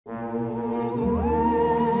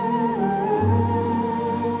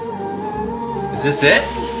Is this it? I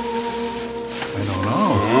don't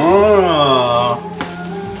know. Oh.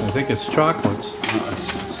 I think it's chocolates.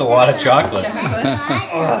 It's a lot of chocolates.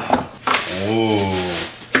 Ooh.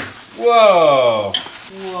 Whoa.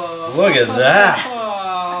 Whoa. Look at that.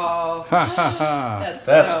 Whoa.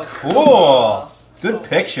 That's so cool. Good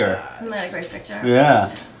picture. Isn't that a great picture? Yeah.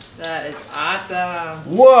 That is awesome.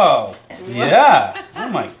 Whoa. Yeah. Oh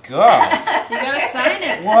my god. You gotta sign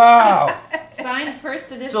it. Wow. Sign first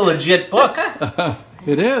edition. It's a legit book.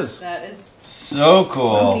 It is. That is. So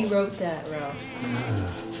cool. He wrote that, Ro.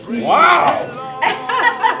 Wow.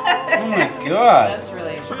 Oh my god. That's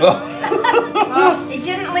really important. Well, he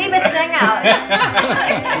didn't leave a thing out.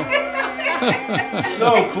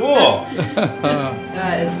 So cool.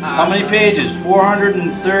 That is awesome. How many pages?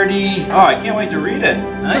 430. Oh, I can't wait to read it.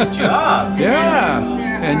 Nice job. Yeah.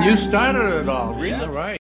 And you started it all. Read it right.